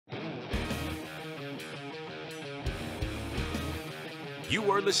You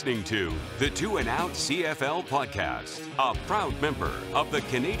are listening to the Two and Out CFL podcast, a proud member of the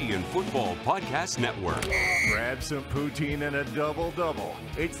Canadian Football Podcast Network. Grab some poutine and a double-double.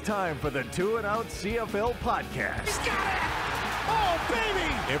 It's time for the Two and Out CFL podcast. He's got it! Oh,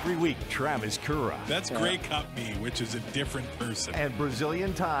 baby! Every week, Travis Currah. That's Grey Cup me, which is a different person. And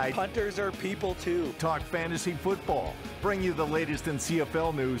Brazilian Tide. Punters are people too. Talk fantasy football, bring you the latest in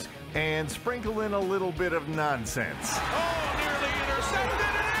CFL news, and sprinkle in a little bit of nonsense. Oh, nearly intercepted,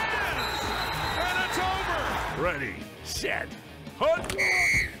 and it's over! Ready, set, hunt!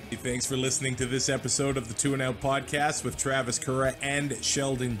 Thanks for listening to this episode of the Two and Out podcast with Travis Currah and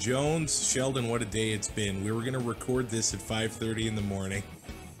Sheldon Jones. Sheldon, what a day it's been. We were going to record this at 5:30 in the morning,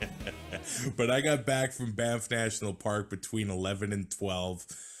 but I got back from Banff National Park between 11 and 12.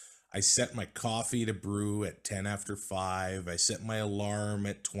 I set my coffee to brew at 10 after 5. I set my alarm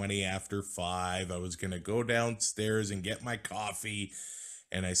at 20 after 5. I was going to go downstairs and get my coffee,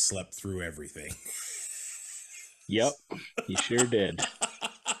 and I slept through everything. Yep, you sure did.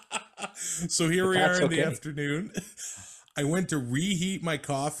 So here we are in the afternoon. I went to reheat my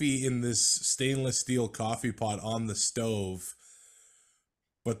coffee in this stainless steel coffee pot on the stove,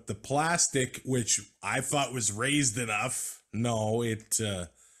 but the plastic, which I thought was raised enough, no, it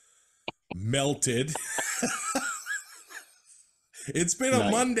melted. It's been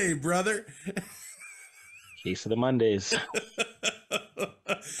a Monday, brother. Case of the Mondays.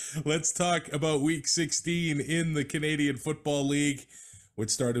 Let's talk about week 16 in the Canadian Football League, which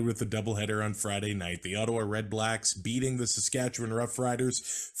started with a doubleheader on Friday night. The Ottawa RedBlacks beating the Saskatchewan Roughriders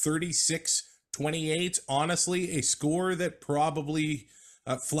 36-28. Honestly, a score that probably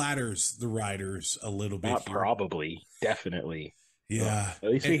flatters the Riders a little bit. Not probably, definitely. Yeah.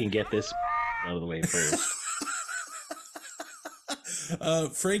 Well, at least we can get this out of the way first.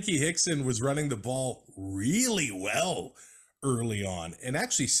 Frankie Hickson was running the ball really well early on. And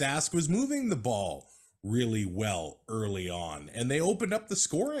actually, Sask was moving the ball really well early on. And they opened up the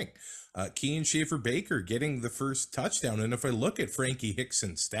scoring. Kean Schaefer-Baker getting the first touchdown. And if I look at Frankie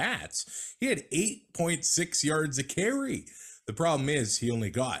Hickson's stats, he had 8.6 yards a carry. The problem is he only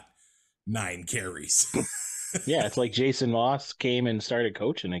got 9 carries. Yeah, it's like Jason Moss came and started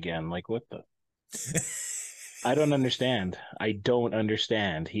coaching again. Like, what the? I don't understand.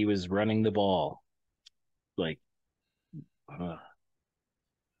 He was running the ball. Like,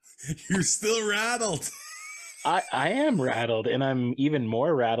 You're still rattled. I am rattled, and I'm even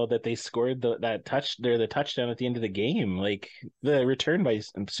more rattled that they scored the touchdown at the end of the game. Like, the return by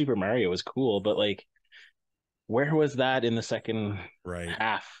Super Mario was cool, but like, where was that in the second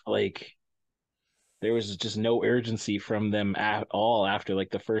half? Like, there was just no urgency from them at all after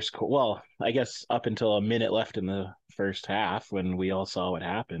like the first. Well, I guess up until a minute left in the first half when we all saw what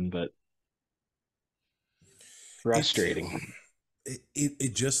happened, but frustrating.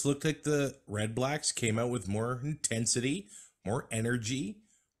 It just looked like the RedBlacks came out with more intensity, more energy,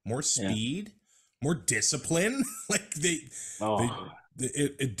 more speed, more discipline. Like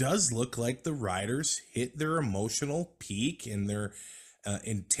it does look like the Riders hit their emotional peak and their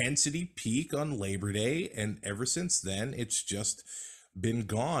intensity peak on Labor Day, and ever since then it's just been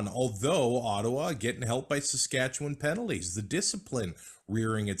gone. Although Ottawa getting helped by Saskatchewan penalties, the discipline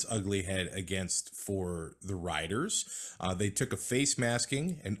rearing its ugly head against for the Riders. They took a face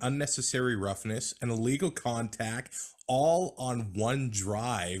masking, an unnecessary roughness, and illegal contact all on one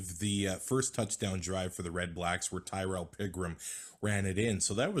drive. The first touchdown drive for the RedBlacks where Tyrell Pigram ran it in.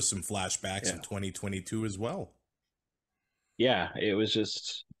 So that was some flashbacks in 2022 as well. Yeah, it was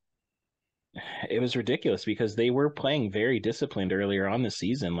ridiculous because they were playing very disciplined earlier on the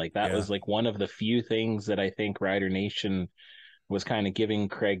season. Like that was like one of the few things that I think Rider Nation was kind of giving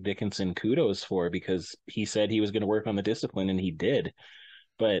Craig Dickinson kudos for, because he said he was going to work on the discipline, and he did.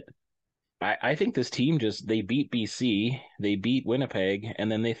 But I think this team they beat BC, they beat Winnipeg,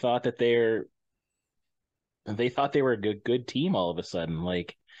 and then they thought that they were a good team all of a sudden.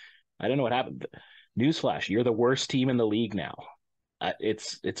 Like, I don't know what happened. Newsflash, you're the worst team in the league now.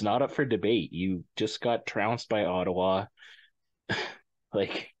 It's not up for debate. You just got trounced by Ottawa.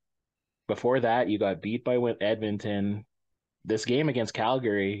 Like, before that, you got beat by Edmonton. This game against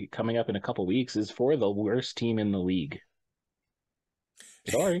Calgary coming up in a couple weeks is for the worst team in the league.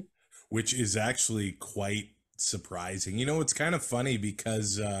 Sorry. Which is actually quite surprising. You know, it's kind of funny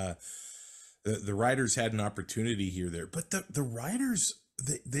because the Riders had an opportunity here there, but the Riders,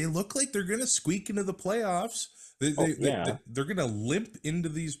 they look like they're going to squeak into the playoffs. They're going to limp into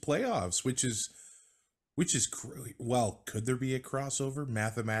these playoffs, which is well, could there be a crossover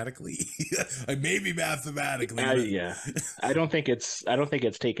mathematically? Maybe mathematically. I don't think it's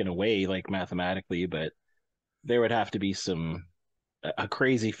taken away like mathematically, but there would have to be some a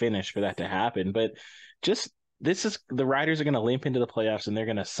crazy finish for that to happen. But just this is the Riders are going to limp into the playoffs and they're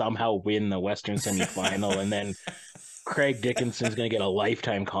going to somehow win the Western semifinal, and then Craig Dickinson's going to get a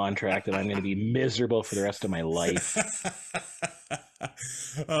lifetime contract, and I'm going to be miserable for the rest of my life.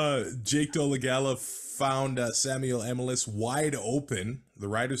 Jake Dolegala found Samuel Emelis wide open. The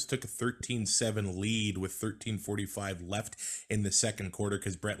Riders took a 13-7 lead with 13:45 left in the second quarter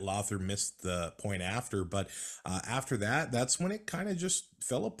because Brett Lawther missed the point after. But after that, that's when it kind of just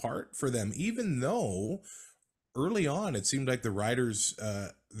fell apart for them, even though early on it seemed like the Riders,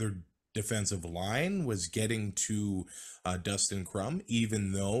 their defensive line was getting to Dustin Crum,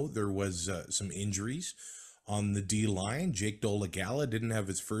 even though there was some injuries on the D-line. Jake Dolegala didn't have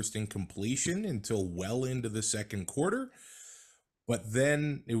his first incompletion until well into the second quarter. But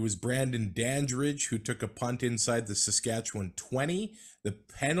then it was Brandon Dandridge who took a punt inside the Saskatchewan 20. The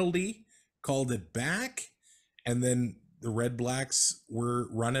penalty called it back, and then the RedBlacks were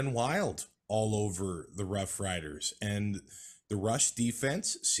running wild all over the Rough Riders. And the rush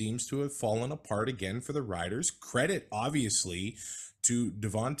defense seems to have fallen apart again for the Riders. Credit, obviously, to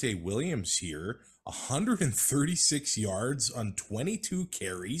Devontae Williams here. 136 yards on 22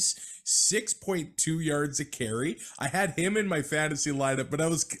 carries, 6.2 yards a carry. I had him in my fantasy lineup, but I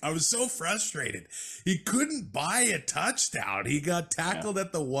was so frustrated. He couldn't buy a touchdown. He got tackled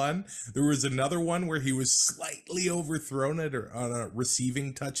at the one. There was another one where he was slightly overthrown on a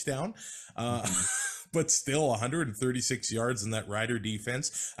receiving touchdown. But still 136 yards in that Rider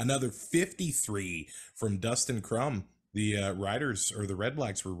defense. Another 53 from Dustin Crum. The Riders, or the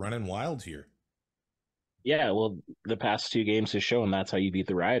RedBlacks, were running wild here. Yeah, well, the past two games has shown that's how you beat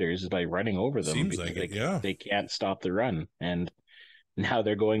the Riders, is by running over them. Seems like it, yeah. They can't stop the run. And now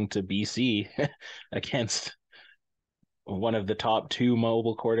they're going to BC against one of the top two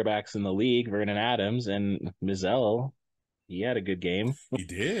mobile quarterbacks in the league, Vernon Adams, and Mizell. He had a good game. He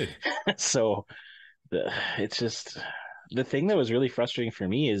did. So it's just the thing that was really frustrating for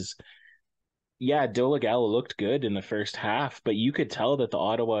me is, yeah, Dolegala looked good in the first half, but you could tell that the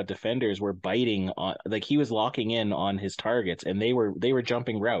Ottawa defenders were biting on, like he was locking in on his targets, and they were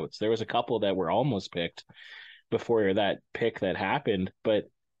jumping routes. There was a couple that were almost picked before that pick that happened, but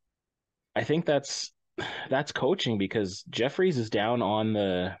I think that's coaching, because Jeffries is down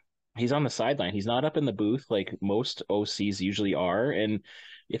on he's on the sideline. He's not up in the booth like most OCs usually are, and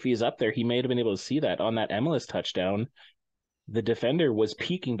if he's up there, he may have been able to see that on that Emelis touchdown. The defender was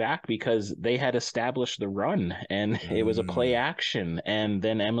peeking back because they had established the run, and it was a play action, and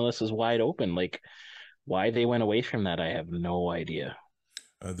then Emelis was wide open. Like, why they went away from that, I have no idea.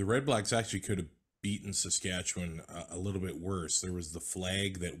 The RedBlacks actually could have beaten Saskatchewan a little bit worse. There was the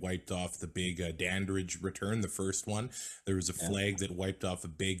flag that wiped off the big Dandridge return, the first one. There was a flag that wiped off a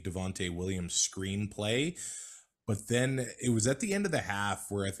big Devontae Williams screen play. But then it was at the end of the half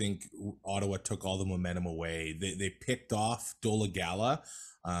where I think Ottawa took all the momentum away. They picked off Dolegala.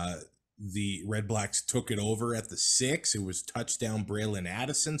 The RedBlacks took it over at the 6. It was touchdown Braylon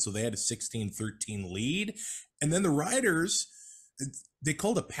Addison, so they had a 16-13 lead. And then the Riders, they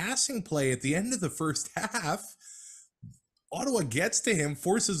called a passing play at the end of the first half. Ottawa gets to him,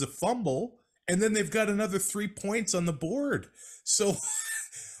 forces a fumble, and then they've got another 3 points on the board. So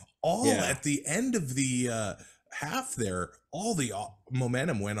at the end of the half there, all the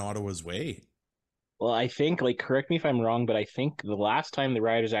momentum went Ottawa's way. Well, I think, like, correct me if I'm wrong, but I think the last time the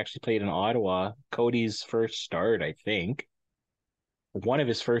Riders actually played in Ottawa, Cody's first start, I think, one of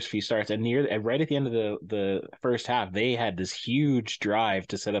his first few starts, and right at the end of the first half, they had this huge drive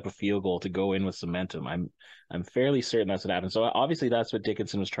to set up a field goal to go in with some momentum. I'm fairly certain that's what happened. So obviously that's what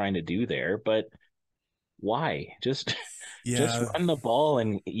Dickinson was trying to do there, but why? Just run the ball,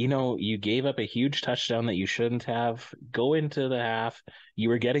 and you gave up a huge touchdown that you shouldn't have. Go into the half. You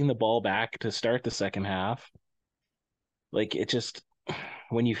were getting the ball back to start the second half. Like, it just,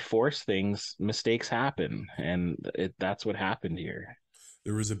 when you force things, mistakes happen, and that's what happened here.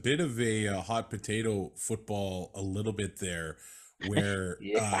 There was a bit of a hot potato football a little bit there, where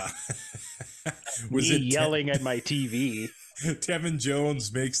was it yelling at my TV? Tevin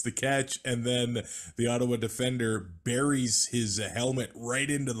Jones makes the catch, and then the Ottawa defender buries his helmet right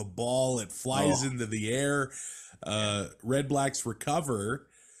into the ball. It flies into the air. RedBlacks recover,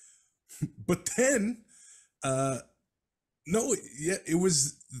 but then the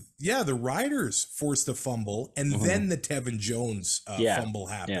Riders forced a fumble, and then the Tevin Jones fumble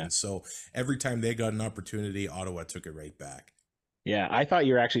happened. Yeah. So every time they got an opportunity, Ottawa took it right back. Yeah, I thought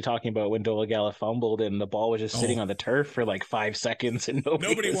you were actually talking about when Dolegala fumbled and the ball was just sitting on the turf for like 5 seconds and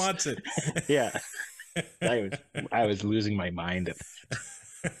nobody wants it. Yeah, I was losing my mind.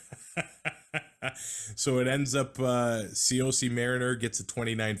 So it ends up COC Mariner gets a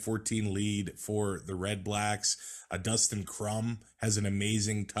 29-14 lead for the RedBlacks. Dustin Crum has an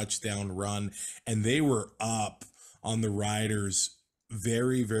amazing touchdown run, and they were up on the Riders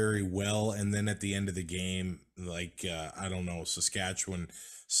very, very well. And then at the end of the game, like, I don't know, Saskatchewan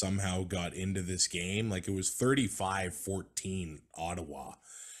somehow got into this game. Like, it was 35-14 Ottawa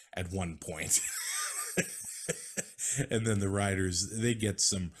at one point. And then the Riders, they get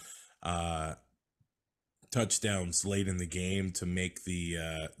some touchdowns late in the game to make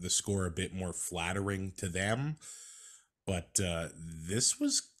the score a bit more flattering to them. But this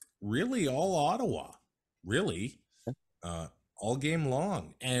was really all Ottawa, really, all game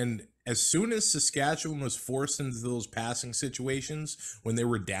long. And as soon as Saskatchewan was forced into those passing situations, when they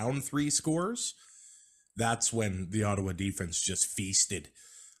were down 3 scores, that's when the Ottawa defense just feasted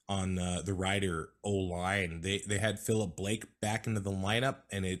on the Rider O-line. They had Philip Blake back into the lineup,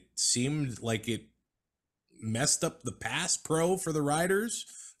 and it seemed like it messed up the pass pro for the Riders.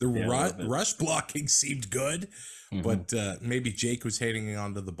 The rush blocking seemed good, but maybe Jake was hanging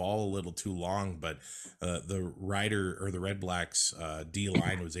onto the ball a little too long. But the Rider or the RedBlacks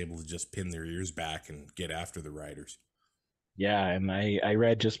D-line was able to just pin their ears back and get after the Riders. Yeah, and I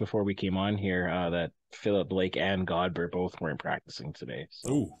read just before we came on here that Philip Blake and Godber both weren't practicing today.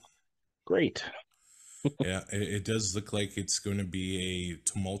 So Ooh. Great. Yeah, it does look like it's going to be a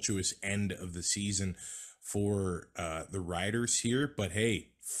tumultuous end of the season for the Riders here. But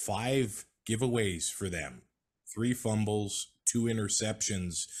hey, 5 giveaways for them. 3 fumbles, 2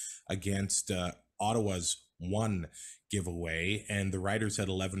 interceptions against Ottawa's 1 giveaway, and the Riders had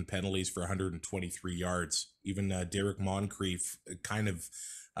 11 penalties for 123 yards. Even Derek Moncrief, kind of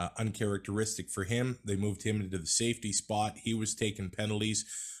uncharacteristic for him. They moved him into the safety spot. He was taking penalties,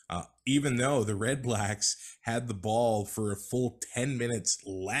 even though the RedBlacks had the ball for a full 10 minutes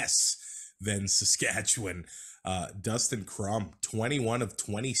less than Saskatchewan. Dustin Crum, 21 of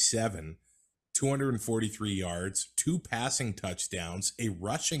 27, 243 yards, 2 passing touchdowns, a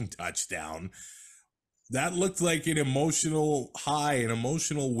rushing touchdown. That looked like an emotional high, an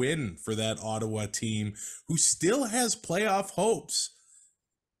emotional win for that Ottawa team, who still has playoff hopes.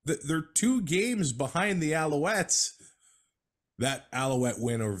 They're 2 games behind the Alouettes. That Alouette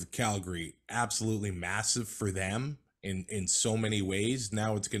win over Calgary, absolutely massive for them in so many ways.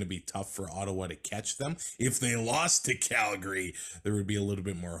 Now it's going to be tough for Ottawa to catch them. If they lost to Calgary, there would be a little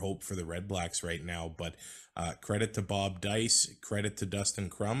bit more hope for the RedBlacks right now. But credit to Bob Dice, credit to Dustin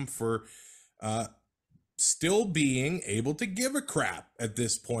Crum for still being able to give a crap at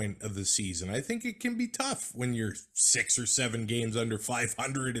this point of the season. I think it can be tough when you're 6 or 7 games under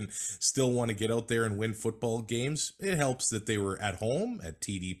 500 and still want to get out there and win football games. It helps that they were at home at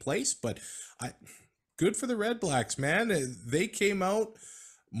TD Place, but good for the RedBlacks, man. They came out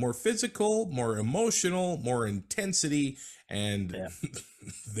more physical, more emotional, more intensity, and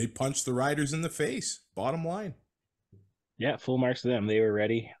they punched the Riders in the face. Bottom line. Yeah, full marks to them. They were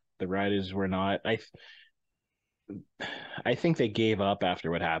ready. The Riders were not. I think they gave up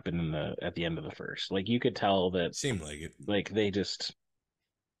after what happened at the end of the first. Like, you could tell that seemed like it. Like, they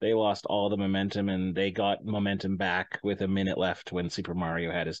lost all the momentum, and they got momentum back with a minute left when Super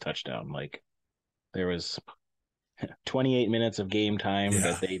Mario had his touchdown. Like, there was 28 minutes of game time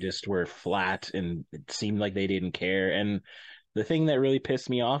that they just were flat, and it seemed like they didn't care. And the thing that really pissed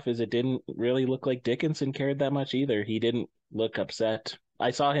me off is it didn't really look like Dickinson cared that much either. He didn't look upset.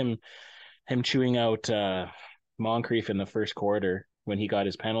 I saw him chewing out Moncrief in the first quarter when he got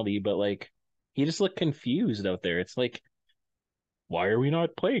his penalty, but like, he just looked confused out there. It's like, why are we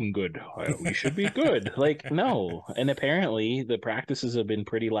not playing good? We should be good. Like, no. And apparently the practices have been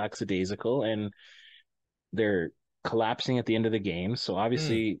pretty lackadaisical, and they're collapsing at the end of the game. So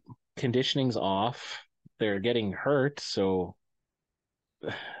obviously conditioning's off. They're getting hurt. So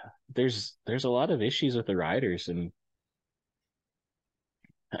there's a lot of issues with the Riders, and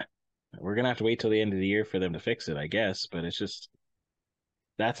we're going to have to wait till the end of the year for them to fix it, I guess. But it's just,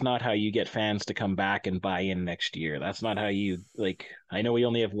 that's not how you get fans to come back and buy in next year. That's not how you, like, I know we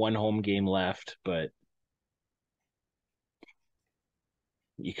only have 1 home game left, but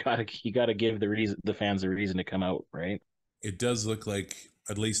you gotta give the fans a reason to come out, right? It does look like,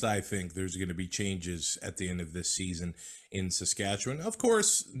 at least I think, there's going to be changes at the end of this season in Saskatchewan. Of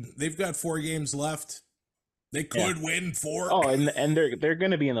course, they've got 4 games left. They could win 4. Oh, and they're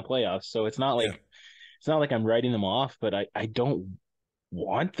going to be in the playoffs, so it's not like I'm writing them off, but I don't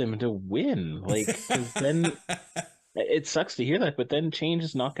want them to win. Like, 'cause then it sucks to hear that, but then change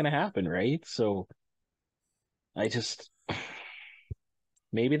is not going to happen, right? So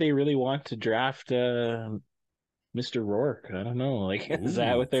maybe they really want to draft Mr. Rourke. I don't know. Like, is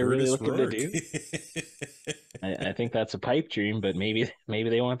that Ooh, what they're really Curtis looking Rourke. to do? I think that's a pipe dream, but maybe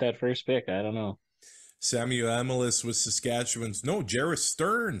they want that first pick. I don't know. Samuel Amelis was Saskatchewan's. No, Jarrett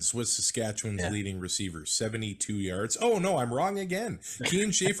Stearns was Saskatchewan's leading receiver, 72 yards. Oh, no, I'm wrong again.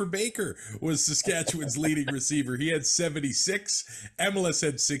 Kean Schaefer-Baker was Saskatchewan's leading receiver. He had 76. Amelis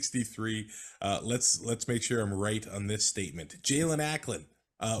had 63. Let's make sure I'm right on this statement. Jalen Acklin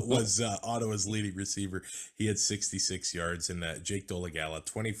was Ottawa's leading receiver. He had 66 yards. And Jake Dolegala,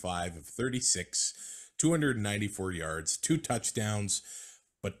 25 of 36, 294 yards, 2 touchdowns,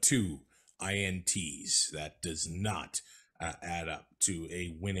 but 2 INTs. That does not add up to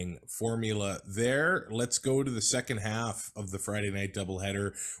a winning formula there. Let's go to the second half of the Friday night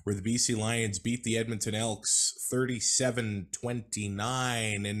doubleheader, where the BC Lions beat the Edmonton Elks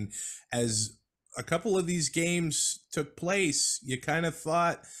 37-29. And as a couple of these games took place, you kind of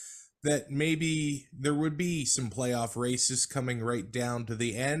thought that maybe there would be some playoff races coming right down to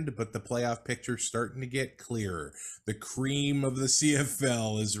the end, but the playoff picture's starting to get clearer. The cream of the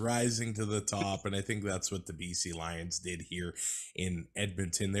CFL is rising to the top, and I think that's what the BC Lions did here in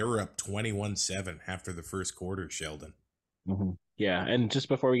Edmonton. They were up 21-7 after the first quarter, Sheldon. Mm-hmm. Yeah, and just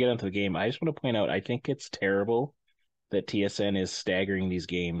before we get into the game, I just want to point out, I think it's terrible that TSN is staggering these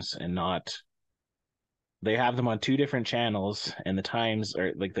games and not... They have them on 2 different channels, and the times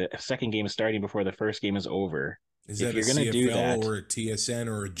are like the second game is starting before the first game is over. Is that a CFL or a TSN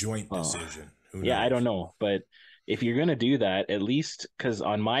or a joint decision? Who knows? I don't know. But if you're going to do that, at least, because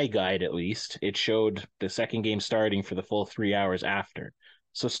on my guide, at least, it showed the second game starting for the full 3 hours after.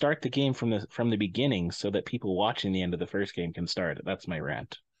 So start the game from the beginning so that people watching the end of the first game can start it. That's my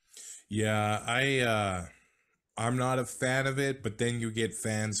rant. Yeah, I'm not a fan of it, but then you get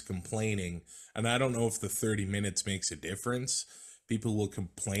fans complaining. And I don't know if the 30 minutes makes a difference. People will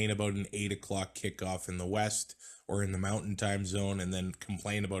complain about an 8 o'clock kickoff in the West or in the Mountain Time Zone, and then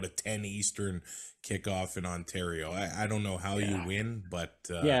complain about a 10 Eastern kickoff in Ontario. I don't know how you win, but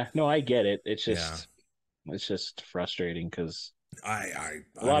I get it. It's just frustrating because a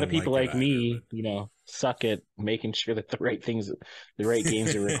lot of people like me, suck at making sure that the right games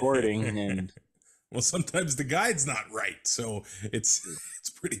are recording, and well, sometimes the guide's not right, so it's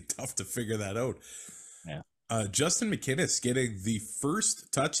pretty tough to figure that out. Yeah. Justin McInnes getting the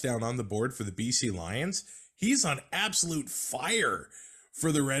first touchdown on the board for the BC Lions. He's on absolute fire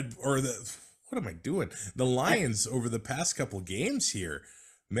for the the Lions over the past couple games here.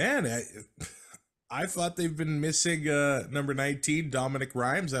 Man, I thought they've been missing number 19, Dominic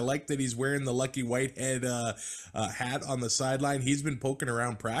Rhymes. I like that he's wearing the Lucky Whitehead hat on the sideline. He's been poking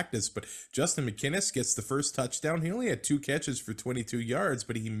around practice, but Justin McInnes gets the first touchdown. He only had 2 catches for 22 yards,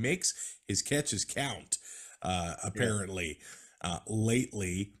 but he makes his catches count, apparently,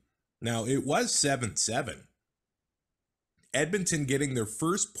 lately. Now, it was 7-7. Edmonton getting their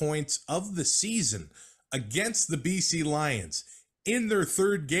first points of the season against the BC Lions in their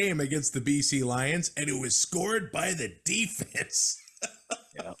third game against the BC Lions, and it was scored by the defense.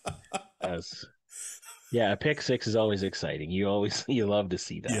 A pick six is always exciting. You love to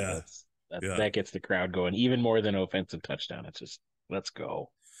see that. That gets the crowd going even more than an offensive touchdown. It's just, let's go.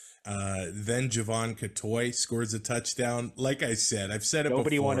 Then Javon Catoy scores a touchdown. Like I said, I've said it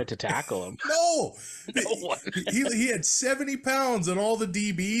Nobody before. wanted to tackle him. No one. He had 70 pounds on all the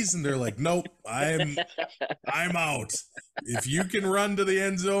DBs, and they're like, nope, I'm out. If you can run to the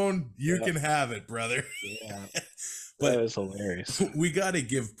end zone, you can have it, brother. Yeah. But that was hilarious. We got to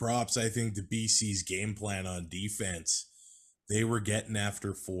give props, I think, to BC's game plan on defense. They were getting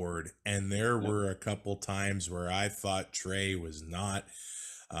after Ford, and there were a couple times where I thought Trey was not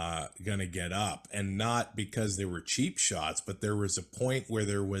gonna get up, and not because they were cheap shots, but there was a point where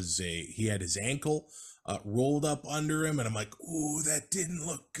he had his ankle rolled up under him, and I'm like, ooh, that didn't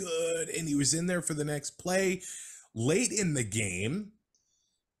look good, and he was in there for the next play. Late in the game,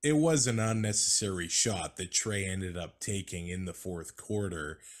 it was an unnecessary shot that Trey ended up taking in the fourth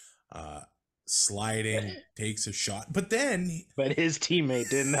quarter. Sliding, takes a shot, but his teammate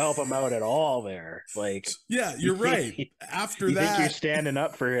didn't help him out at all there. Like, yeah, you're right. After you that, think you're standing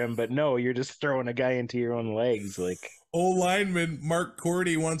up for him, but no, you're just throwing a guy into your own legs. Like, old lineman Mark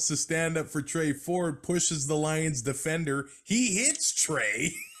Cordy wants to stand up for Trey Ford, pushes the Lions defender. He hits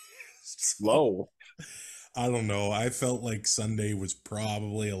Trey. Low. I don't know. I felt like Sunday was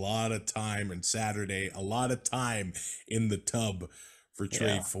probably a lot of time, and Saturday a lot of time in the tub for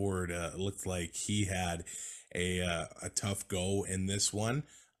Trey Ford. It looked like he had a tough go in this one,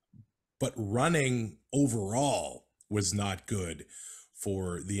 but running overall was not good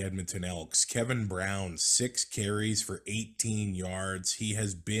for the Edmonton Elks. Kevin Brown, 6 carries for 18 yards. He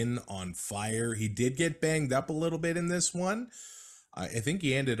has been on fire. He did get banged up a little bit in this one. I think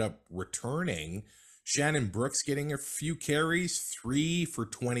he ended up returning. Shannon Brooks getting a few carries, 3 for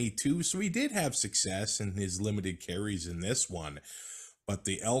 22. So he did have success in his limited carries in this one. But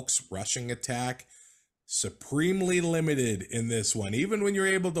the Elks rushing attack, supremely limited in this one. Even when you're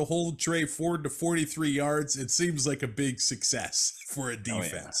able to hold Tre Ford to 43 yards, it seems like a big success for a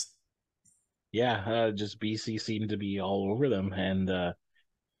defense. Just BC seemed to be all over them. And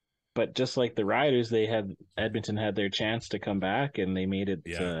but just like the Riders, Edmonton had their chance to come back, and they made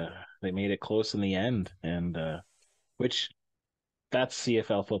it close in the end. And which that's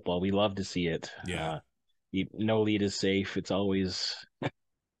CFL football. We love to see it. No lead is safe. It's always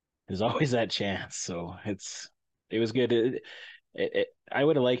there's always that chance. So it was good. I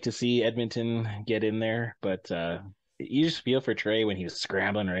would have liked to see Edmonton get in there, but you just feel for Tre when he was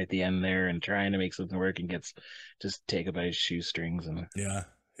scrambling right at the end there and trying to make something work and gets just taken by his shoestrings. And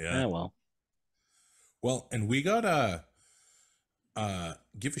well, and we got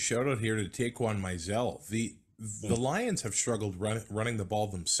give a shout out here to Taquan Mizell. The Lions have struggled running the ball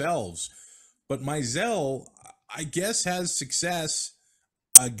themselves, but Mizell, I guess, has success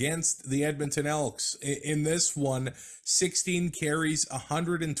against the Edmonton Elks. In this one, 16 carries,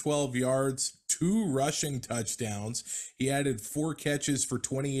 112 yards, 2 rushing touchdowns. He added 4 catches for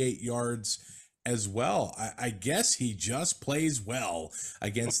 28 yards as well. I guess he just plays well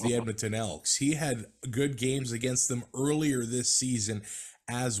against the Edmonton Elks. He had good games against them earlier this season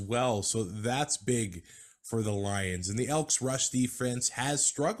as well. So that's big for the Lions. And the Elks rush defense has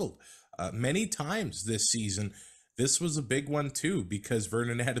struggled many times this season. This was a big one too, because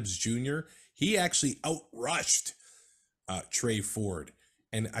Vernon Adams Jr., he actually outrushed Tre Ford.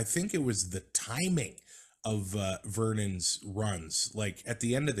 And I think it was the timing of Vernon's runs. Like at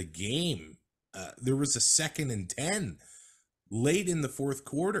the end of the game, there was a 2nd and 10 late in the 4th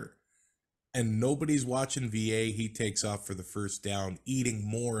quarter, and nobody's watching VA. He takes off for the first down, eating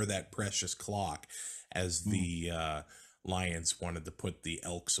more of that precious clock as the Lions wanted to put the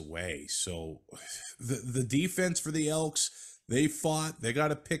Elks away. So the defense for the Elks, they fought. They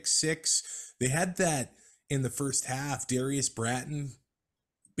got a pick 6. They had that in the first half. Darius Bratton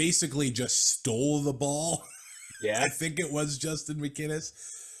basically just stole the ball. I think it was Justin McInnes.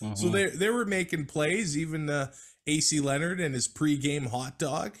 So they were making plays. Even AC Leonard and his pregame hot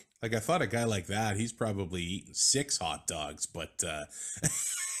dog. Like, I thought a guy like that, he's probably eating 6 hot dogs, but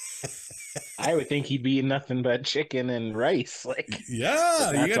I would think he'd be eating nothing but chicken and rice. Like, you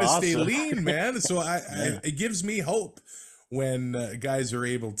gotta stay lean, man. So it gives me hope when guys are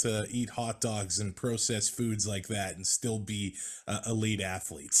able to eat hot dogs and processed foods like that and still be elite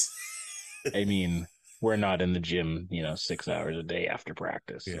athletes. I mean, we're not in the gym, 6 hours a day after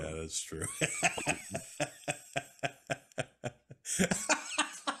practice. So. Yeah, that's true.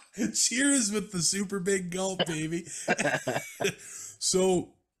 Cheers with the super big gulp, baby.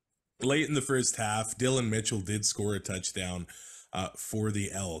 So late in the first half, Dylan Mitchell did score a touchdown for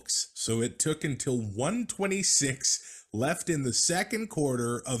the Elks. So it took until 1:26 left in the 2nd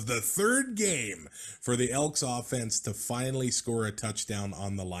quarter of the 3rd game for the Elks offense to finally score a touchdown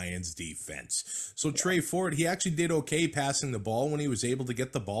on the Lions defense. So Tre Ford, he actually did okay passing the ball when he was able to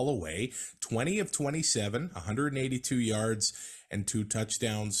get the ball away. 20 of 27, 182 yards and 2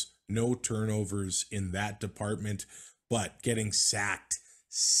 touchdowns. No turnovers in that department, but getting sacked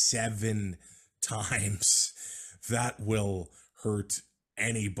 7 times, that will hurt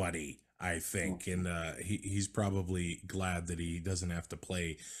anybody, I think. And he's probably glad that he doesn't have to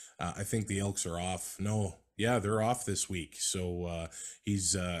play. I think the Elks are off. They're off this week. So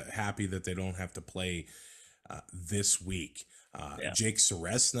he's happy that they don't have to play this week. Jake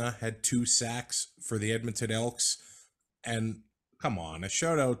Seresna had 2 sacks for the Edmonton Elks. And come on, a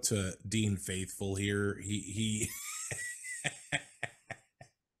shout out to Dean Faithful here. He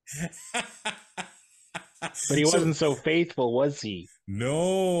But he wasn't so faithful, was he?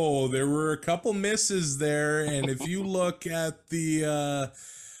 No, there were a couple misses there, and if you look at the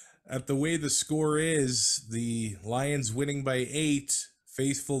way the score is, the Lions winning by 8.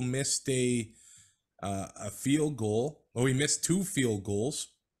 Faithful missed a field goal. Oh, he missed 2 field goals.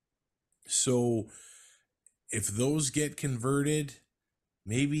 So if those get converted,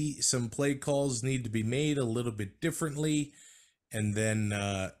 maybe some play calls need to be made a little bit differently, and then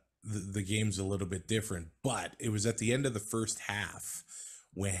the game's a little bit different. But it was at the end of the first half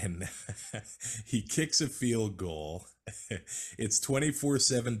when he kicks a field goal. It's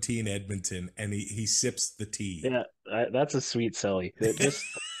 24-17 Edmonton, and he sips the tea. Yeah, that's a sweet Sully. It just,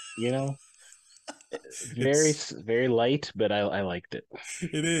 Very light, but I liked it.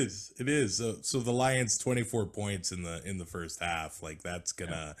 It is. So the Lions 24 points in the first half. Like that's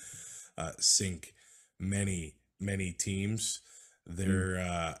gonna sink many teams.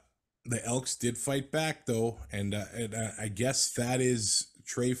 The Elks did fight back though, and I guess that is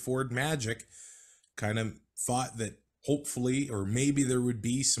Trey Ford magic. Kind of thought that hopefully, or maybe there would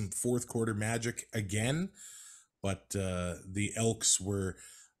be some fourth quarter magic again, but the Elks were,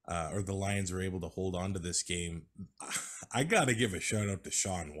 or the Lions were able to hold on to this game. I got to give a shout out to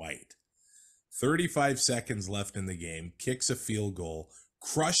Sean White. 35 seconds left in the game, kicks a field goal,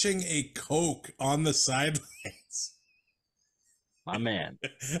 crushing a Coke on the sidelines. My man.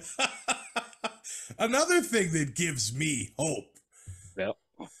 Another thing that gives me hope. Yep.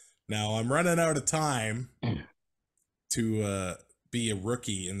 Now, I'm running out of time to be a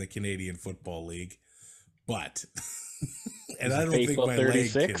rookie in the Canadian Football League, but and I don't think my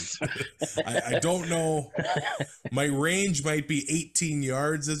 36. Leg can. I don't know. My range might be 18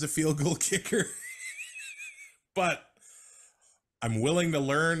 yards as a field goal kicker, but I'm willing to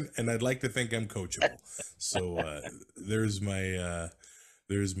learn, and I'd like to think I'm coachable. So there's my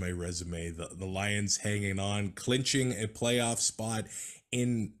resume. The Lions hanging on, clinching a playoff spot.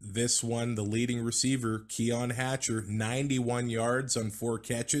 In this one, the leading receiver, Keon Hatcher, 91 yards on 4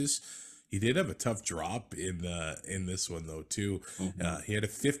 catches. He did have a tough drop in this one, though, too. Mm-hmm. He had a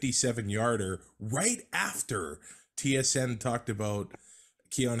 57-yarder right after TSN talked about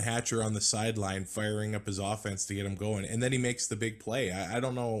Keon Hatcher on the sideline firing up his offense to get him going. And then he makes the big play. I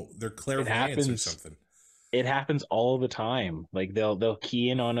don't know. They're clairvoyants or something. It happens all the time. Like they'll key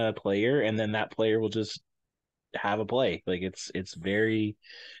in on a player, and then that player will just have a play. Like it's very,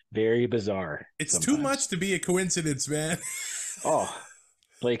 very bizarre. It's sometimes too much to be a coincidence, man. Oh,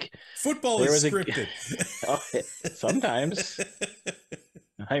 like football is scripted. Sometimes.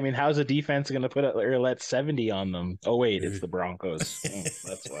 I mean, how's a defense going to put or let 70 on them? Oh wait, it's the Broncos.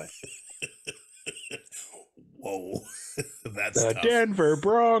 That's why. Whoa, that's the tough. Denver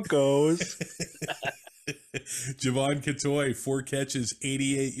Broncos. Javon Katoy, 4 catches,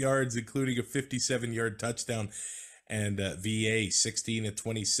 88 yards, including a 57-yard touchdown. And VA, 16 of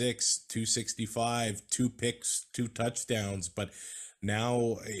 26, 265, 2 picks, 2 touchdowns. But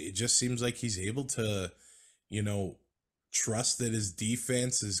now it just seems like he's able to, trust that his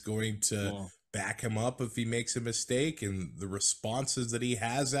defense is going to back him up if he makes a mistake. And the responses that he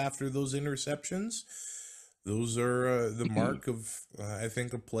has after those interceptions, those are the mark of, I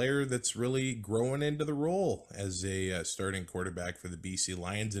think, a player that's really growing into the role as a starting quarterback for the BC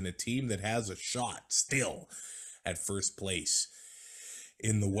Lions and a team that has a shot still at first place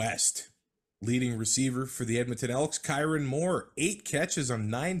in the West. Leading receiver for the Edmonton Elks, Kyron Moore, 8 catches on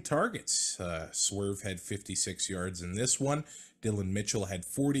 9 targets. Swerve had 56 yards in this one. Dylan Mitchell had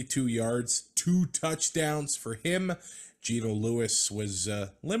 42 yards, 2 touchdowns for him. Geno Lewis was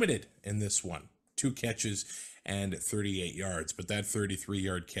limited in this one. 2 catches and 38 yards, but that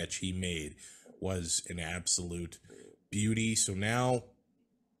 33-yard catch he made was an absolute beauty. So now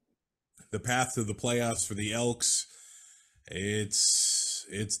the path to the playoffs for the Elks,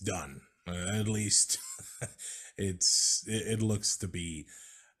 it's done. At least it looks to be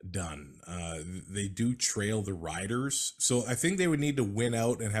done. They do trail the Riders, so I think they would need to win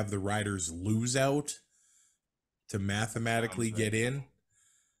out and have the Riders lose out to mathematically get in.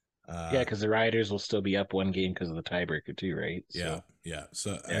 Yeah, because the Riders will still be up 1 game because of the tiebreaker too, right? So, yeah.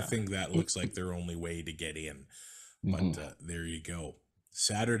 I think that looks like their only way to get in. But there you go.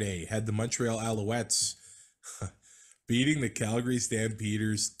 Saturday had the Montreal Alouettes beating the Calgary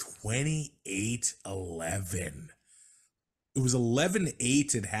Stampeders 28-11. It was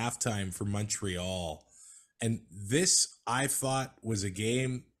 11-8 at halftime for Montreal. And this, I thought, was a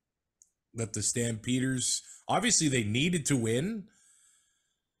game that the Stampeders, obviously they needed to win,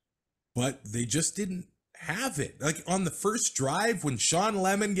 but they just didn't have it. Like on the first drive, when Sean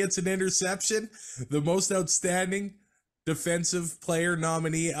Lemon gets an interception, the most outstanding defensive player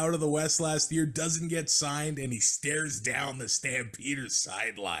nominee out of the West last year doesn't get signed, and he stares down the Stampeders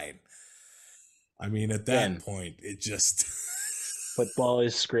sideline. I mean, at that point, it just... Football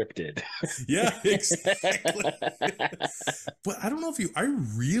is scripted. Yeah, exactly. But I don't know if I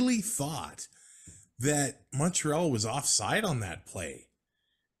really thought that Montreal was offside on that play.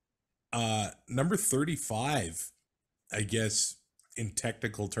 Number 35, I guess in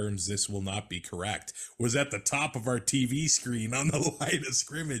technical terms, this will not be correct, was at the top of our TV screen on the line of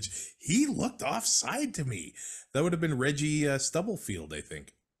scrimmage. He looked offside to me. That would have been Reggie Stubblefield, I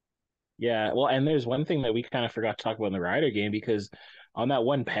think. Yeah, well, and there's one thing that we kind of forgot to talk about in the Rider game, because on that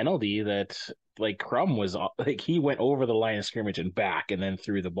one penalty that, like, Crum was, like, he went over the line of scrimmage and back and then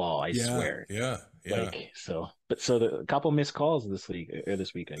threw the ball, I swear. Yeah. Like, so, but so a couple missed calls this week, I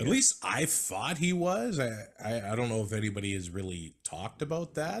guess. At least I thought he was. I don't know if anybody has really talked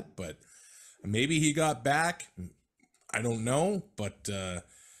about that, but maybe he got back. I don't know, but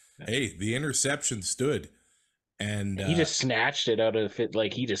hey, the interception stood. And he just snatched it out of it.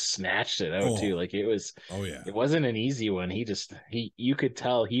 Like, he just snatched it out too. Like, it was, it wasn't an easy one. You could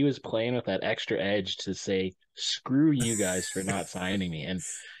tell he was playing with that extra edge to say, screw you guys for not signing me. And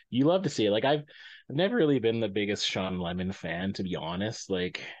you love to see it. Like, I've never really been the biggest Sean Lemon fan, to be honest.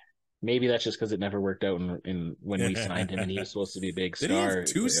 Like, maybe that's just because it never worked out in when we signed him and he was supposed to be a big star. Did he have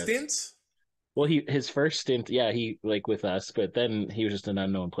 2 stints? Well, his first stint, he like with us, but then he was just an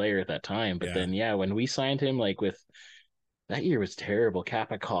unknown player at that time. But then, when we signed him, like with that year was terrible.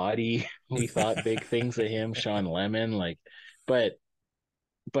 Capicotti, we thought big things of him. Sean Lemon, like, but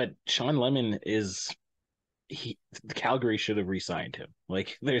Sean Lemon Calgary should have re-signed him.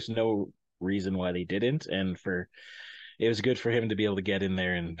 Like, there's no reason why they didn't, and it was good for him to be able to get in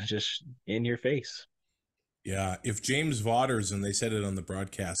there and just in your face. Yeah, if James Vaughters, and they said it on the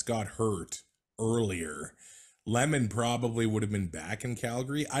broadcast, got hurt earlier, Lemon probably would have been back in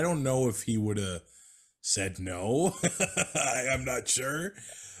Calgary. I don't know if he would have said no. I'm not sure.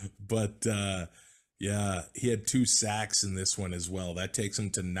 But he had 2 sacks in this one as well. That takes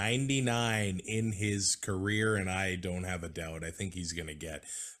him to 99 in his career, and I don't have a doubt. I think he's going to get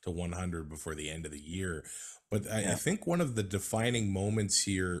to 100 before the end of the year. But I think one of the defining moments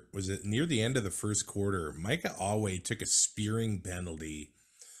here was that near the end of the first quarter, Micah Awe took a spearing penalty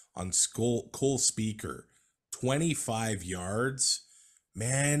on Cole Speaker, 25 yards.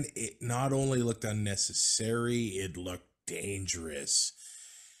 Man, it not only looked unnecessary, it looked dangerous.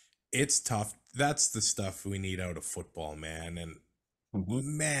 It's tough. That's the stuff we need out of football, man. And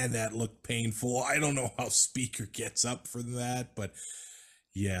man, that looked painful. I don't know how Speaker gets up for that, but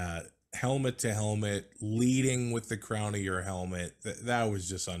yeah, helmet to helmet, leading with the crown of your helmet. That was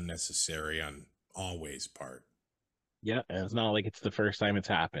just unnecessary on Awe's part. Yeah, and it's not like it's the first time it's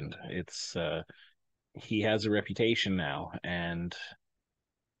happened. It's he has a reputation now, and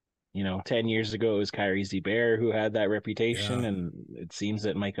 10 years ago it was Kyrie Bear who had that reputation, and it seems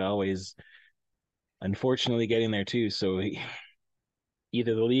that Mike always, unfortunately, getting there too. So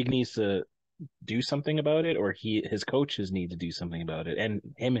either the league needs to do something about it, or his coaches need to do something about it, and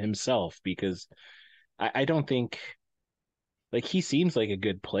him himself, because I don't think, like, he seems like a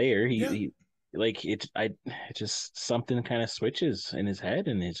good player. He like it just something kind of switches in his head,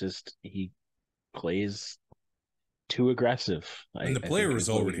 and he plays too aggressive. And the player was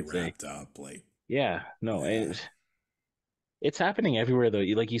already wrapped up. Like, it's happening everywhere though.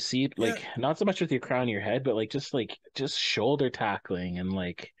 You see, like, not so much with your crown of your head, but just shoulder tackling, and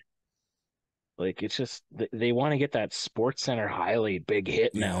like it's just they want to get that Sports Center highlight big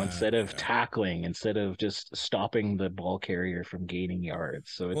hit now, instead of tackling, instead of just stopping the ball carrier from gaining yards.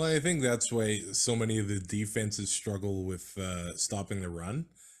 So I think that's why so many of the defenses struggle with stopping the run,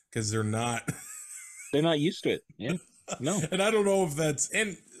 because they're not used to it. Yeah, no. And I don't know if that's,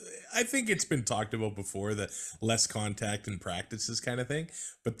 and I think it's been talked about before, that less contact in practices kind of thing,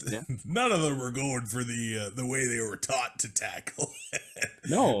 but none of them were going for the way they were taught to tackle.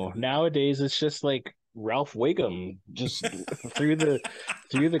 No, nowadays it's just like Ralph Wiggum, just through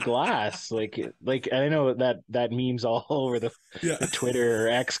the glass. Like I know that meme's all over the Twitter or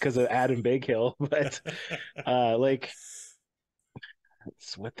X because of Adam Bighill, but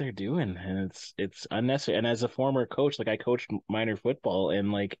it's what they're doing, and it's unnecessary. And as a former coach, like, I coached minor football,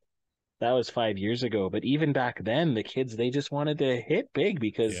 and like, that was 5 years ago. But even back then, the kids, they just wanted to hit big,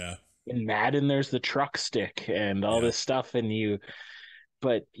 because in Madden there's the truck stick and all this stuff,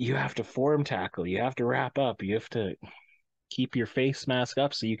 but you have to form tackle, you have to wrap up, you have to keep your face mask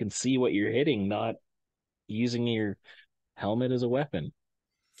up so you can see what you're hitting, not using your helmet as a weapon.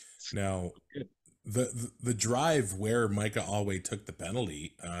 Now, the drive where Micah Awe took the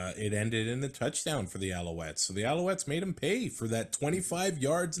penalty, it ended in a touchdown for the Alouettes. So the Alouettes made him pay for that 25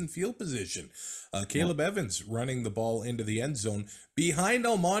 yards in field position. Caleb Evans running the ball into the end zone behind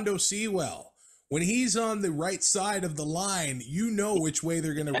Almondo Sewell. When he's on the right side of the line, you know which way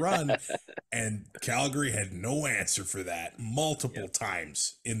they're going to run. And Calgary had no answer for that multiple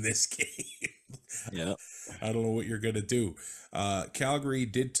times in this game. I don't know what you're going to do. Calgary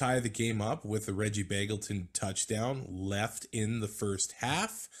did tie the game up with a Reggie Bagleton touchdown left in the first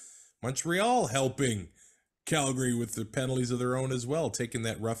half. Montreal helping Calgary with the penalties of their own as well, taking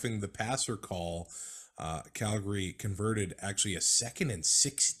that roughing the passer call. Calgary converted actually a 2nd and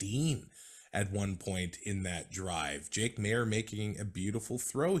 16 at one point in that drive. Jake Mayer making a beautiful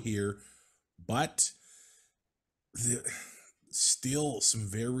throw here, but still some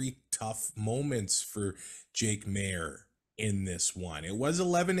very tough moments for Jake Maier in this one. It was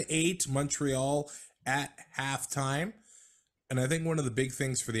 11-8 Montreal at halftime. And I think one of the big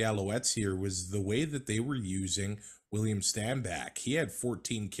things for the Alouettes here was the way that they were using William Stanback. He had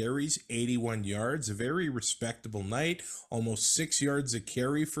 14 carries, 81 yards, a very respectable night, almost 6 yards a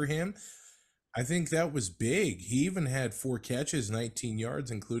carry for him. I think that was big. He even had 4 catches, 19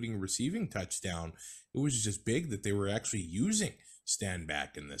 yards, including a receiving touchdown. It was just big that they were actually using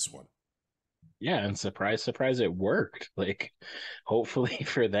Stanback in this one. Yeah, and surprise, surprise, it worked. Like, hopefully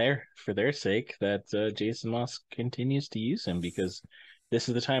for their sake that Jason Moss continues to use him, because this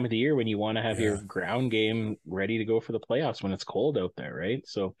is the time of the year when you want to have your ground game ready to go for the playoffs when it's cold out there, right?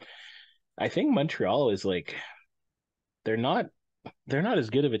 So I think Montreal is like, they're not as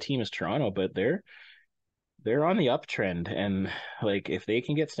good of a team as Toronto, but they're on the uptrend. And like, if they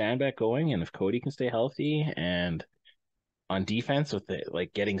can get Stanback going, and if Cody can stay healthy, and on defense with it,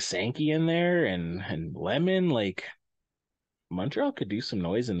 like getting Sankey in there and Lemon, like Montreal could do some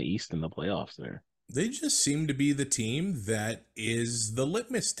noise in the East in the playoffs there. They just seem to be the team that is the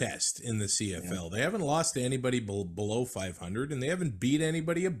litmus test in the CFL. Yeah. They haven't lost to anybody below 500, and they haven't beat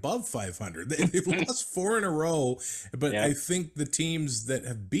anybody above 500. They've lost 4 in a row, but I think the teams that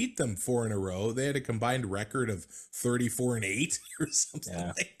have beat them 4 in a row, they had a combined record of 34-8 or something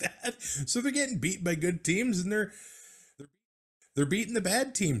like that. So they're getting beat by good teams, and they're beating the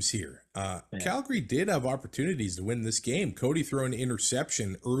bad teams here. Calgary did have opportunities to win this game. Cody threw an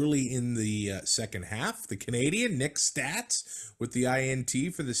interception early in the second half. The Canadian, Nick Stats, with the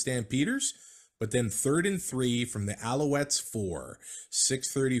INT for the Stampeders. But then 3rd and 3 from the Alouettes 4.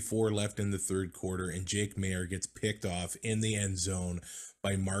 6:34 left in the third quarter, and Jake Maier gets picked off in the end zone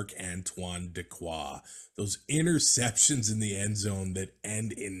by Marc-Antoine Dequoy. Those interceptions in the end zone that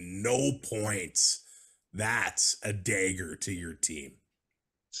end in no points. That's a dagger to your team.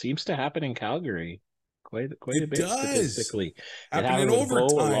 Seems to happen in Calgary quite a bit statistically. Happened in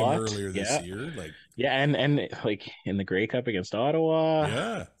overtime earlier this year. And like in the Grey Cup against Ottawa.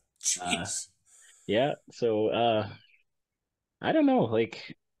 Yeah. Jeez. So I don't know.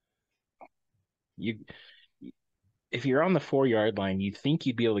 Like, if you're on the 4-yard line, you'd think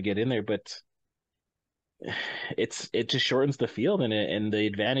you'd be able to get in there, but it just shortens the field, and the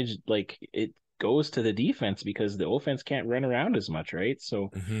advantage, like, it goes to the defense because the offense can't run around as much, right?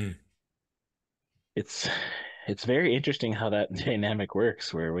 So it's very interesting how that dynamic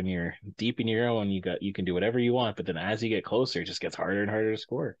works, where when you're deep in your own, you can do whatever you want, but then as you get closer, it just gets harder and harder to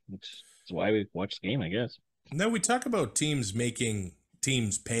score, which is why we watch the game, I guess. Now, we talk about teams making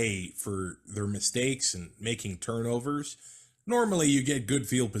teams pay for their mistakes and making turnovers. Normally you get good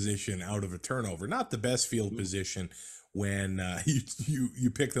field position out of a turnover, not the best field position when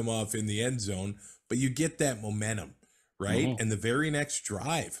you pick them off in the end zone, but you get that momentum, right? And the very next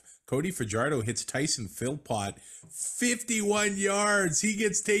drive, Cody Fajardo hits Tyson Philpott 51 yards. He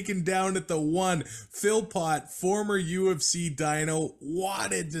gets taken down at the 1. Philpott, former UFC Dino,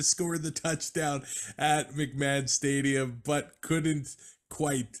 wanted to score the touchdown at McMahon Stadium, but couldn't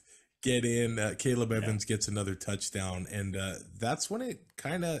quite get in. Caleb Evans gets another touchdown, and that's when it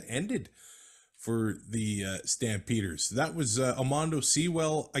kind of ended for the Stampeders. That was Amando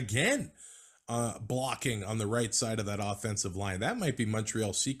Sewell again blocking on the right side of that offensive line. That might be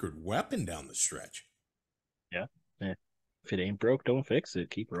Montreal's secret weapon down the stretch. Yeah. If it ain't broke, don't fix it.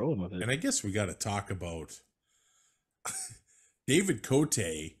 Keep rolling with it. And I guess we got to talk about David Cote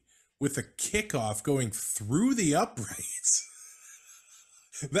with a kickoff going through the uprights.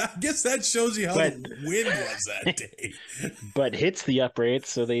 I guess that shows you how the wind was that day. But hits the uprights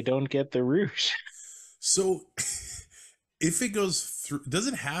so they don't get the rouge. So if it goes through, does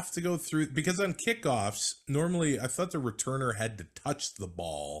it have to go through? Because on kickoffs, normally I thought the returner had to touch the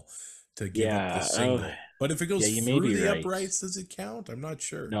ball to give up the single. But if it goes through the uprights, does it count? I'm not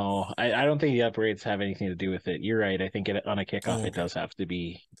sure. No, I don't think the uprights have anything to do with it. You're right. I think on a kickoff, it does have to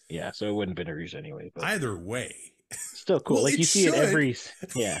be. Yeah, so it wouldn't have been a rouge anyway. But either way. Still cool. Well, like you see it every.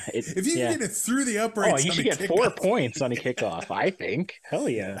 If you can get it through the uprights, you should get 4 points on a kickoff. I think. Hell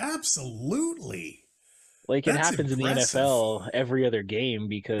yeah. Absolutely. Like it happens impressive. In the NFL every other game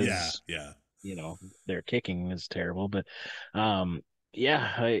because their kicking is terrible. But that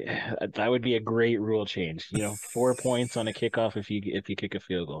would be a great rule change. 4 points on a kickoff if you kick a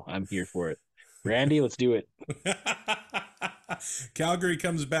field goal. I'm here for it. Randy, let's do it. Calgary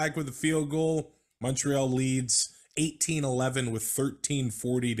comes back with a field goal. Montreal leads 18-11 with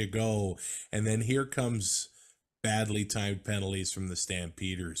 13:40 to go. And then here comes badly timed penalties from the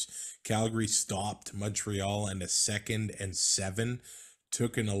Stampeders. Calgary stopped Montreal on a 2nd and 7,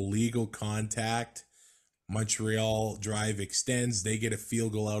 took an illegal contact. Montreal drive extends. They get a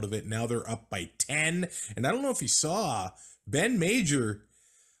field goal out of it. Now they're up by 10. And I don't know if you saw Ben Major,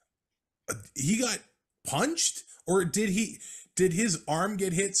 he got punched, or did his arm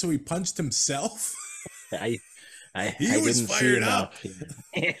get hit so he punched himself? I He was didn't fired see up.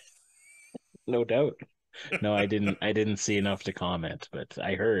 enough. No doubt. No, I didn't see enough to comment, but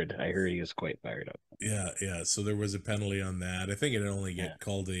I heard he was quite fired up. Yeah. So there was a penalty on that. I think it only get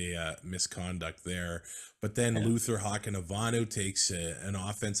called a misconduct there. But then Luther Hakanavanu takes an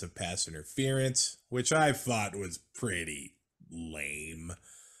offensive pass interference, which I thought was pretty lame.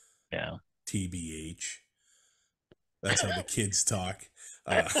 Yeah. TBH. That's how the kids talk.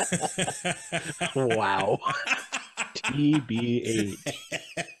 Wow. TBH.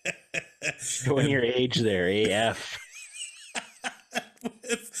 Showing your age there, AF.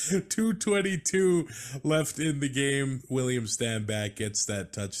 With 2:22 left in the game, William Stanback gets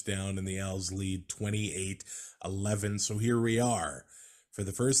that touchdown, and the Als lead 28-11. So here we are. For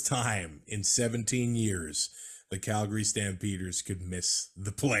the first time in 17 years, the Calgary Stampeders could miss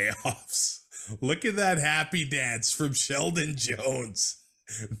the playoffs. Look at that happy dance from Sheldon Jones.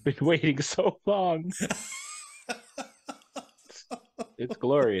 Been waiting so long. It's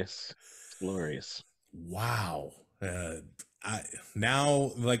glorious. It's glorious. Wow. I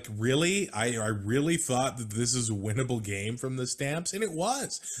really thought that this is a winnable game from the Stamps, and it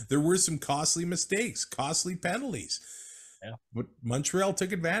was. There were some costly mistakes, costly penalties. Yeah. But Montreal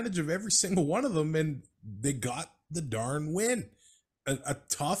took advantage of every single one of them, and they got the darn win. A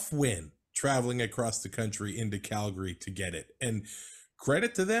tough win, traveling across the country into Calgary to get it. And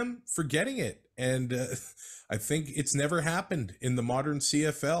credit to them for getting it. And I think it's never happened in the modern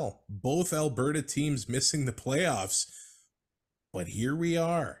CFL. Both Alberta teams missing the playoffs. But here we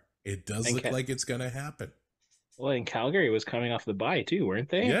are. It does look like it's going to happen. Well, and Calgary was coming off the bye too, weren't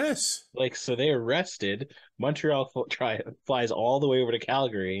they? Yes. So they were rested. Montreal flies all the way over to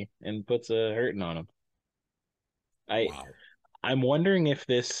Calgary and puts a hurting on them. I'm wondering if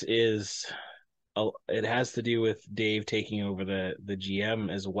this is it has to do with Dave taking over the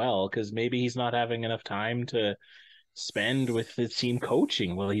GM as well, because maybe he's not having enough time to spend with the team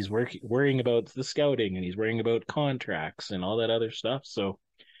coaching. Well, he's worrying about the scouting, and he's worrying about contracts and all that other stuff. So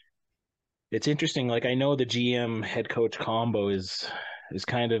it's interesting. Like, I know the GM head coach combo is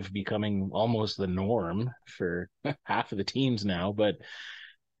kind of becoming almost the norm for half of the teams now, but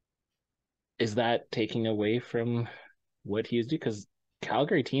is that taking away from what he is doing? Because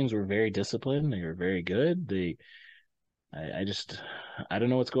Calgary teams were very disciplined. They were very good. I don't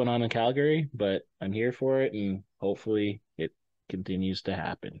know what's going on in Calgary, but I'm here for it, and hopefully it continues to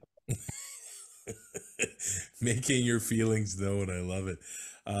happen. Making your feelings known. I love it.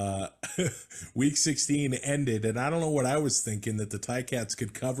 Week 16 ended, and I don't know what I was thinking, that the Ticats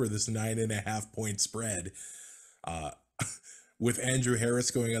could cover this 9.5 point spread. With Andrew Harris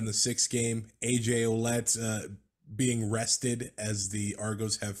going on the 6th game, AJ Ouellette being rested as the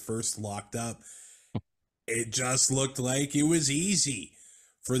Argos have first locked up. It just looked like it was easy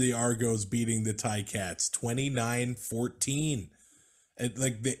for the Argos beating the Ticats 29-14.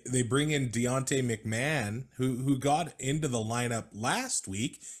 Like they bring in Deontay McMahon, who got into the lineup last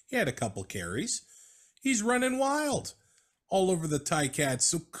week. He had a couple carries. He's running wild all over the Ticats.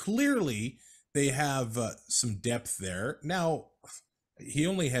 So clearly they have some depth there. Now, he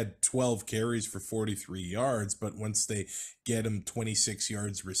only had 12 carries for 43 yards, but once they get him 26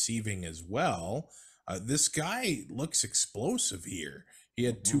 yards receiving as well, this guy looks explosive here. He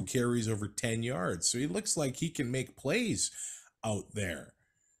had 2 carries over 10 yards, so he looks like he can make plays out there.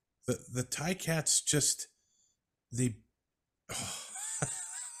 The Ticats just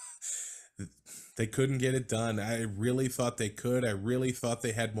they couldn't get it done. I really thought they could. I really thought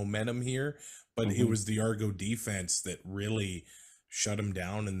they had momentum here, but it was the Argo defense that really shut him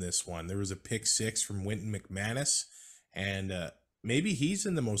down in this one. There was a pick 6 from Wynton McManus, and maybe he's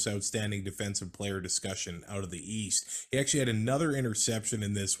in the most outstanding defensive player discussion out of the East. He actually had another interception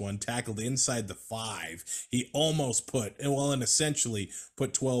in this one, tackled inside the 5. He almost essentially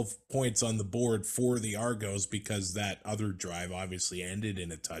put 12 points on the board for the Argos, because that other drive obviously ended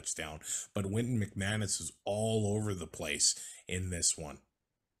in a touchdown. But Wynton McManus is all over the place in this one.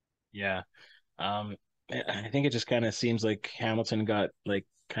 Yeah. I think it just kind of seems like Hamilton got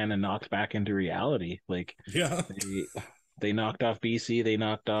kind of knocked back into reality. They knocked off BC, they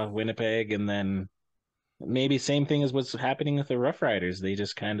knocked off Winnipeg, and then maybe same thing as what's happening with the Rough Riders. They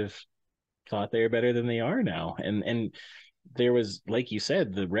just kind of thought they were better than they are now. And there was, like you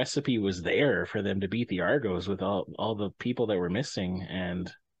said, the recipe was there for them to beat the Argos with all the people that were missing,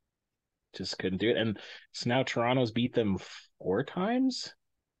 and just couldn't do it. And so now Toronto's beat them 4 times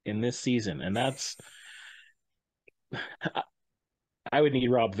in this season, and that's I would need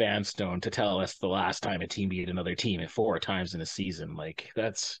Rob Vanstone to tell us the last time a team beat another team at 4 times in a season. Like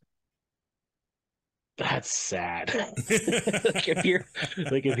that's sad. If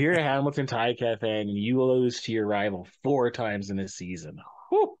you're a Hamilton Ticat fan and you lose to your rival 4 times in a season,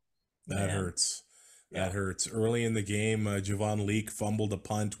 whew, that hurts. That Yeah. hurts. Early in the game, Javon Leake fumbled a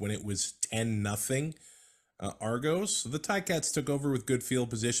punt when it was 10-0 Argos. So the Ticats took over with good field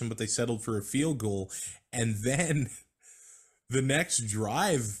position, but they settled for a field goal. And then the next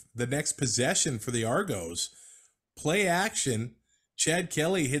drive, the next possession for the Argos, play action, Chad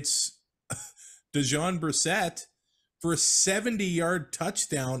Kelly hits Dejon Brissett for a 70-yard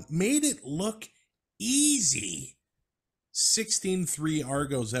touchdown, made it look easy. 16-3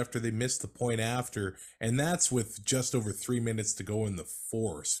 Argos after they missed the point after, and that's with just over 3 minutes to go in the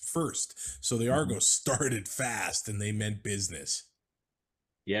first. So the Argos started fast, and they meant business.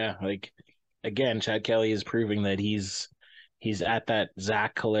 Yeah, like again, Chad Kelly is proving that he's at that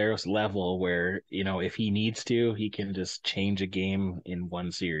Zach Collaros level where, if he needs to, he can just change a game in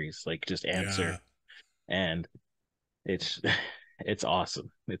one series, like just answer. Yeah. And it's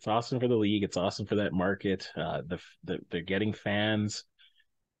awesome. It's awesome for the league. It's awesome for that market. They're getting fans.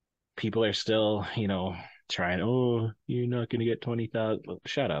 People are still, trying, oh, you're not going to get 20,000.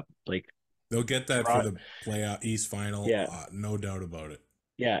 Shut up. Like they'll get that for the playoff East final. Yeah. No doubt about it.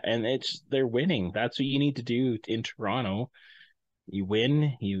 Yeah, and they're winning. That's what you need to do in Toronto. You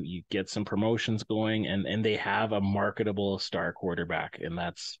win, you get some promotions going, and they have a marketable star quarterback, and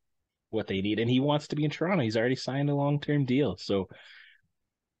that's what they need. And he wants to be in Toronto. He's already signed a long-term deal. So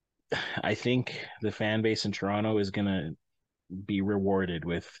I think the fan base in Toronto is gonna be rewarded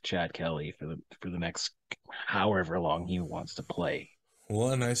with Chad Kelly for the next however long he wants to play.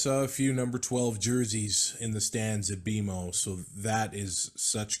 Well, and I saw a few number 12 jerseys in the stands at BMO, so that is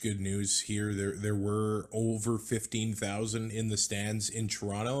such good news here. There were over 15,000 in the stands in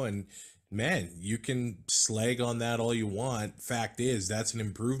Toronto, and man, you can slag on that all you want. Fact is, that's an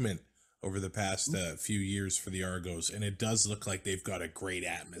improvement over the past few years for the Argos, and it does look like they've got a great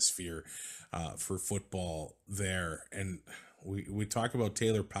atmosphere for football there. And we talk about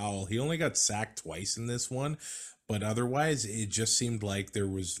Taylor Powell. He only got sacked twice in this one, but otherwise, it just seemed like there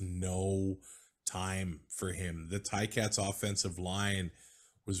was no time for him. The Ticats offensive line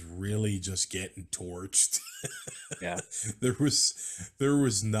was really just getting torched. Yeah. There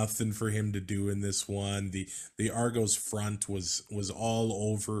was nothing for him to do in this one. The Argos front was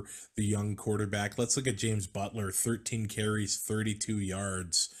all over the young quarterback. Let's look at James Butler, 13 carries, 32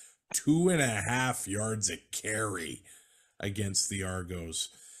 yards, 2.5 yards a carry against the Argos.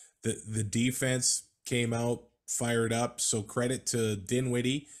 The defense came out fired up, so credit to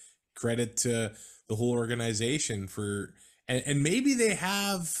Dinwiddie, credit to the whole organization for and maybe they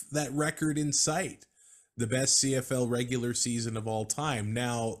have that record in sight, the best CFL regular season of all time.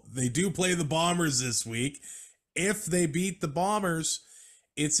 Now they do play the Bombers this week. If they beat the Bombers,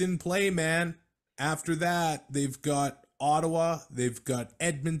 it's in play, man. After that, they've got Ottawa, they've got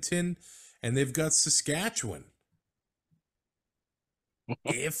Edmonton, and they've got Saskatchewan.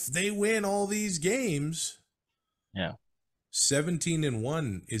 If they win all these games,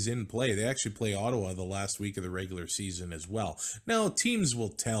 17-1 is in play. They actually play Ottawa the last week of the regular season as well. Now, teams will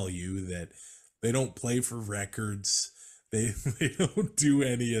tell you that they don't play for records. They don't do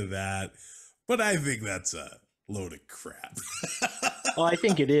any of that. But I think that's a load of crap. Well, I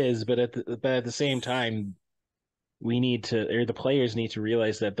think it is, but at the same time, the players need to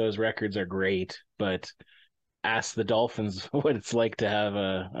realize that those records are great, but ask the Dolphins what it's like to have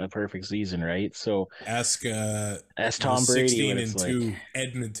a perfect season, right? So ask Tom Brady 16-2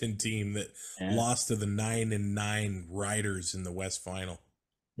 Edmonton team that lost to the 9-9 Riders in the West Final.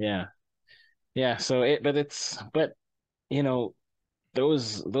 Yeah. So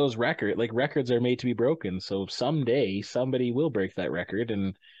those records are made to be broken. So someday somebody will break that record,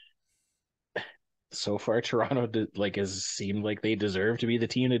 and so far Toronto has seemed like they deserve to be the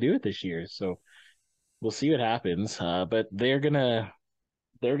team to do it this year. So we'll see what happens, but they're gonna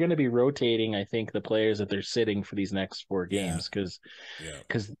be rotating. I think the players that they're sitting for these next 4 games because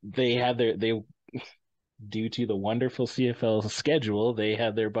they had due to the wonderful CFL schedule, they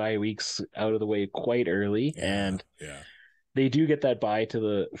had their bye weeks out of the way quite early, and they do get that bye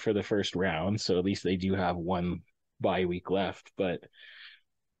for the first round. So at least they do have one bye week left, but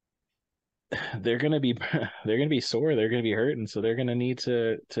they're gonna be sore. They're gonna be hurting, so they're gonna need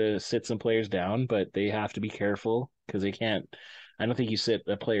to sit some players down. But they have to be careful because they can't. I don't think you sit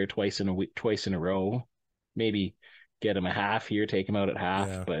a player twice in a row. Maybe get him a half here, take him out at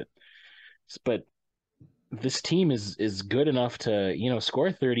half. But this team is good enough to,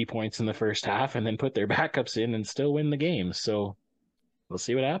 score 30 points in the first half and then put their backups in and still win the game. So we'll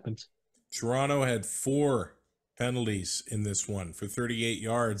see what happens. Toronto had 4 penalties in this one for 38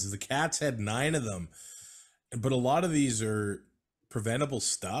 yards. The Cats had 9 of them. But a lot of these are preventable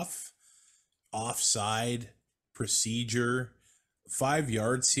stuff. Offside, procedure, 5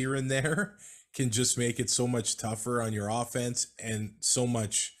 yards here and there can just make it so much tougher on your offense and so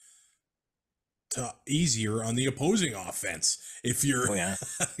much easier on the opposing offense if you're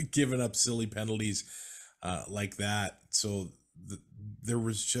giving up silly penalties like that. So there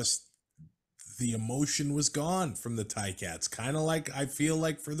was just, the emotion was gone from the Ticats, kind of like I feel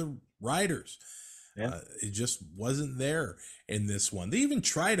like for the Riders. It just wasn't there in this one. They even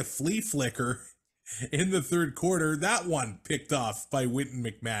tried a flea flicker in the third quarter. That one picked off by Wynton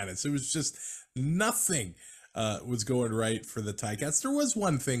McManus. It was just nothing was going right for the Ticats. There was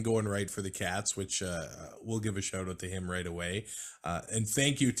one thing going right for the Cats, which we'll give a shout out to him right away. And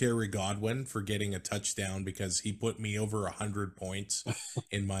thank you, Terry Godwin, for getting a touchdown, because he put me over 100 points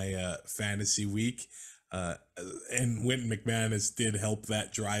in my fantasy week. And Wynton McManus did help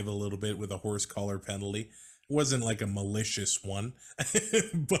that drive a little bit with a horse collar penalty. It wasn't like a malicious one,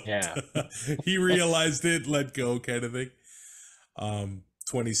 but he realized it, let go kind of thing.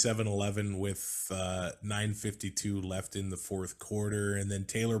 27-11 with 9:52 left in the fourth quarter. And then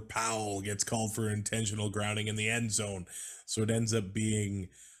Taylor Powell gets called for intentional grounding in the end zone. So it ends up being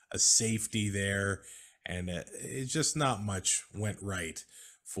a safety there. And it's just not much went right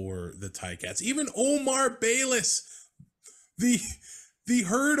for the Ticats. Even Omar Bayless, the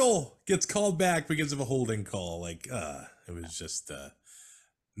hurdle, gets called back because of a holding call. Like, it was just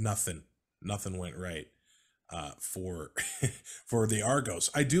nothing went right for for the Argos.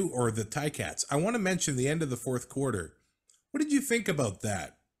 Or the Ticats. I want to mention the end of the fourth quarter. What did you think about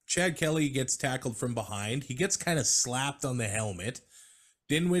that? Chad Kelly gets tackled from behind. He gets kind of slapped on the helmet.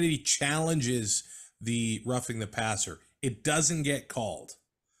 Dinwiddie challenges the roughing the passer. It doesn't get called.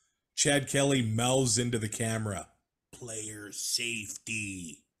 Chad Kelly mouths into the camera, "Player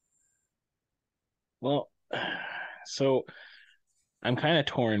safety." Well, so I'm kind of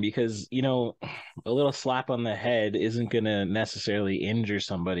torn because, a little slap on the head isn't going to necessarily injure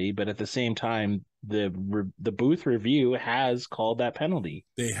somebody, but at the same time, the booth review has called that penalty.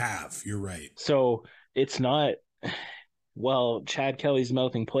 They have. You're right. So it's not, well, Chad Kelly's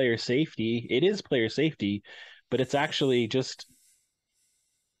mouthing player safety. It is player safety, but it's actually just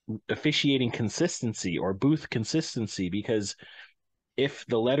officiating consistency or booth consistency, because if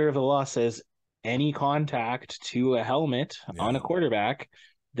the letter of the law says any contact to a helmet on a quarterback,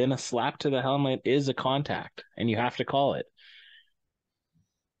 then a slap to the helmet is a contact and you have to call it.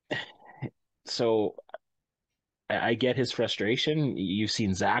 So I get his frustration. You've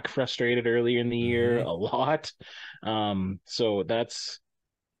seen Zach frustrated earlier in the year a lot. So that's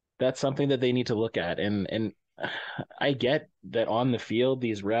something that they need to look at. And I get that on the field,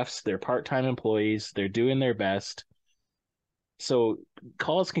 these refs, they're part-time employees. They're doing their best. So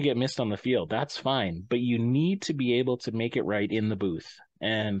calls can get missed on the field. That's fine. But you need to be able to make it right in the booth.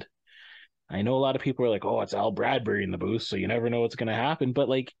 And I know a lot of people are like, oh, it's Al Bradbury in the booth, so you never know what's going to happen. But,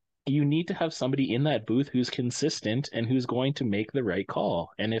 you need to have somebody in that booth who's consistent and who's going to make the right call.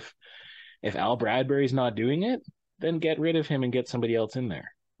 And if Al Bradbury's not doing it, then get rid of him and get somebody else in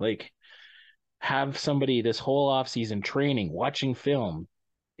there. Have somebody this whole offseason training, watching film.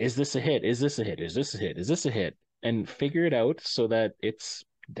 Is this a hit? Is this a hit? Is this a hit? Is this a hit? And figure it out so that it's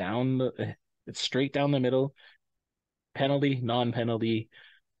straight down the middle, penalty, non-penalty.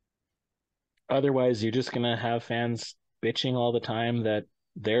 Otherwise, you're just going to have fans bitching all the time that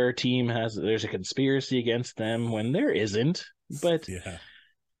their team there's a conspiracy against them when there isn't. But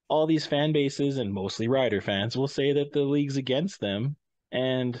all these fan bases, and mostly Rider fans, will say that the league's against them,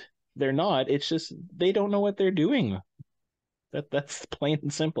 and they're not. It's just they don't know what they're doing. That's plain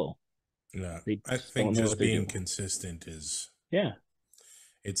and simple. Yeah, I think just being consistent is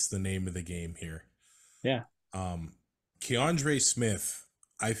it's the name of the game here. Yeah. Keandre Smith,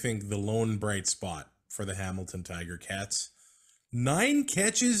 I think the lone bright spot for the Hamilton Tiger Cats. 9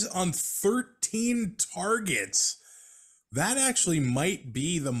 catches on 13 targets. That actually might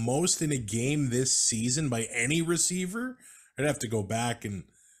be the most in a game this season by any receiver. I'd have to go back and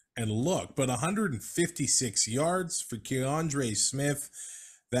look, but 156 yards for Keandre Smith.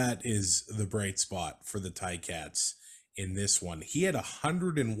 That is the bright spot for the Ticats in this one. He had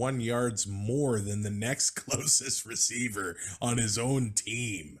 101 yards more than the next closest receiver on his own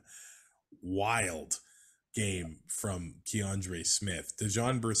team. Wild game from Keandre Smith.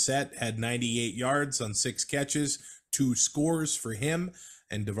 Dejon Brissett had 98 yards on 6 catches, 2 scores for him,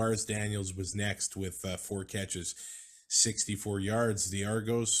 and DeVaris Daniels was next with 4 catches, 64 yards. The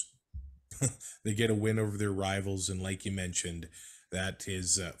Argos, they get a win over their rivals, and like you mentioned, that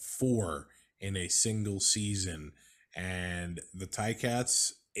is 4 in a single season. And the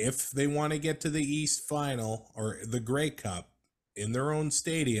Ticats, if they want to get to the East Final or the Grey Cup in their own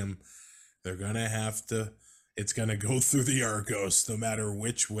stadium, they're going to have to, it's going to go through the Argos no matter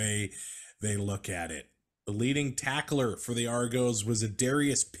which way they look at it. The leading tackler for the Argos was a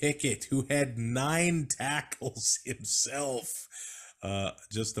Darius Pickett, who had 9 tackles himself.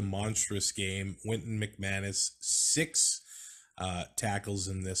 Just a monstrous game. Wynton McManus, 6 tackles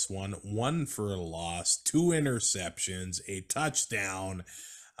in this one, 1 for a loss, 2 interceptions, a touchdown.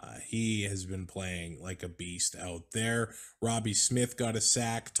 He has been playing like a beast out there. Robbie Smith got a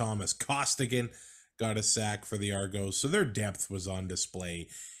sack. Thomas Costigan got a sack for the Argos. So their depth was on display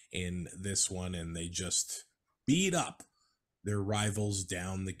in this one, and they just beat up their rivals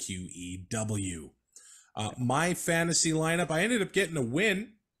down the QEW. My fantasy lineup, I ended up getting a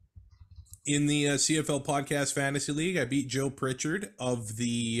win in the CFL Podcast Fantasy League. I beat Joe Pritchard of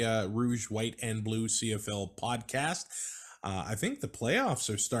the Rouge, White, and Blue CFL Podcast. I think the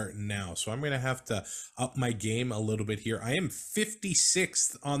playoffs are starting now, so I'm going to have to up my game a little bit here. I am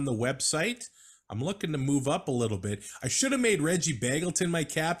 56th on the website. I'm looking to move up a little bit. I should have made Reggie Bagleton my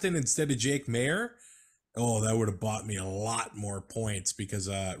captain instead of Jake Mayer. Oh, that would have bought me a lot more points, because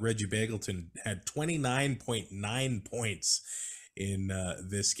Reggie Bagleton had 29.9 points in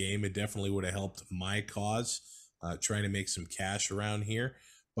this game. It definitely would have helped my cause, trying to make some cash around here.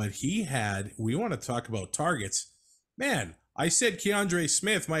 But he had, we want to talk about targets. Man, I said Keandre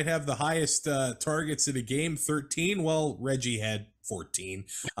Smith might have the highest targets in a game, 13. Well, Reggie had 14.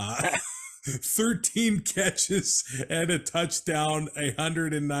 13 catches and a touchdown,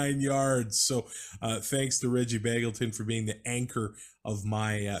 109 yards. So thanks to Reggie Bagleton for being the anchor of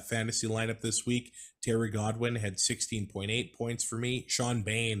my fantasy lineup this week. Terry Godwin had 16.8 points for me. Sean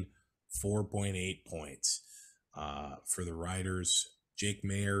Bain, 4.8 points for the Riders. Jake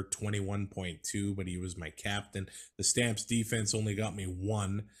Mayer, 21.2, but he was my captain. The Stamps defense only got me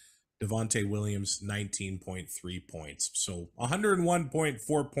 1. Devontae Williams, 19.3 points. So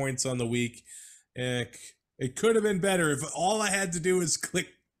 101.4 points on the week. It could have been better if all I had to do is click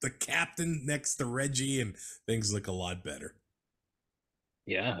the captain next to Reggie, and things look a lot better.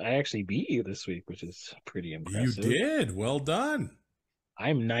 Yeah, I actually beat you this week, which is pretty impressive. You did. Well done.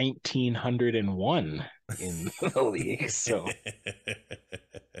 I'm 1901 in the league, so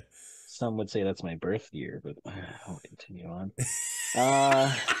some would say that's my birth year, but I'll continue on.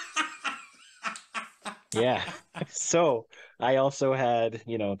 Yeah, so I also had,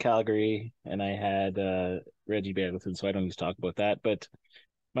 Calgary, and I had Reggie Bagleton, so I don't need to talk about that, but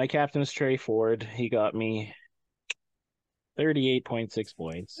my captain is Trey Ford. He got me 38.6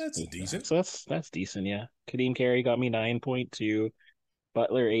 points. That's decent. So that's decent, yeah. Kadeem Carey got me 9.2.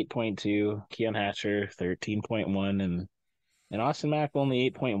 Butler 8.2, Keon Hatcher 13.1, and Austin Mack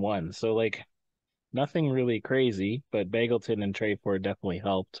only 8.1. So nothing really crazy, but Bagleton and Trey Ford definitely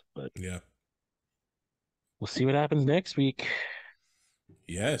helped. But yeah, we'll see what happens next week.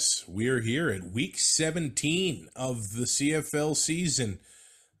 Yes, we are here at week 17 of the CFL season.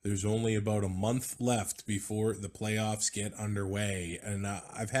 There's only about a month left before the playoffs get underway, and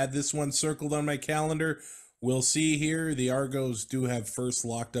I've had this one circled on my calendar. We'll see here. The Argos do have first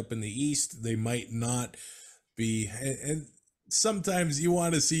locked up in the East. They might not be. And sometimes you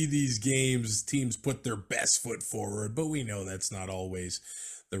want to see these games, teams put their best foot forward, but we know that's not always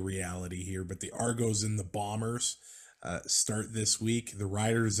the reality here. But the Argos and the Bombers start this week. The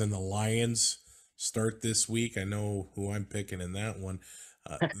Riders and the Lions start this week. I know who I'm picking in that one.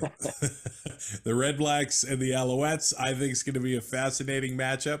 The RedBlacks and the Alouettes, I think, is going to be a fascinating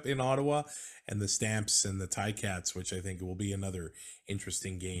matchup in Ottawa. And the Stamps and the Ticats, which I think will be another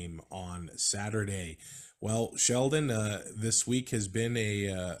interesting game on Saturday. Well, Sheldon, this week has been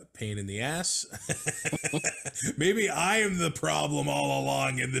a pain in the ass. Maybe I am the problem all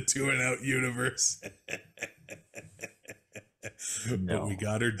along in the 2-and-out universe. No. But we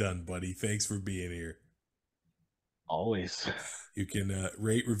got her done, buddy. Thanks for being here. Always. You can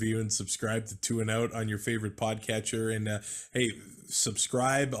rate, review, and subscribe to 2-and-out on your favorite podcatcher. And hey,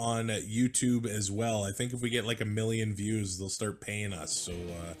 subscribe on YouTube as well. I think if we get 1 million views, they'll start paying us. So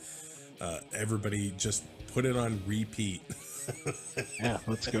everybody just put it on repeat. Yeah,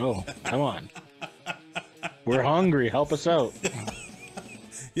 let's go. Come on. We're hungry. Help us out.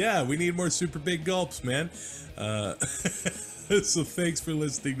 Yeah, we need more super big gulps, man. So thanks for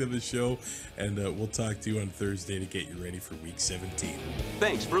listening to the show, and we'll talk to you on Thursday to get you ready for week 17.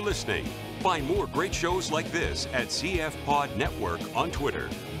 Thanks for listening. Find more great shows like this at CF Pod Network on Twitter.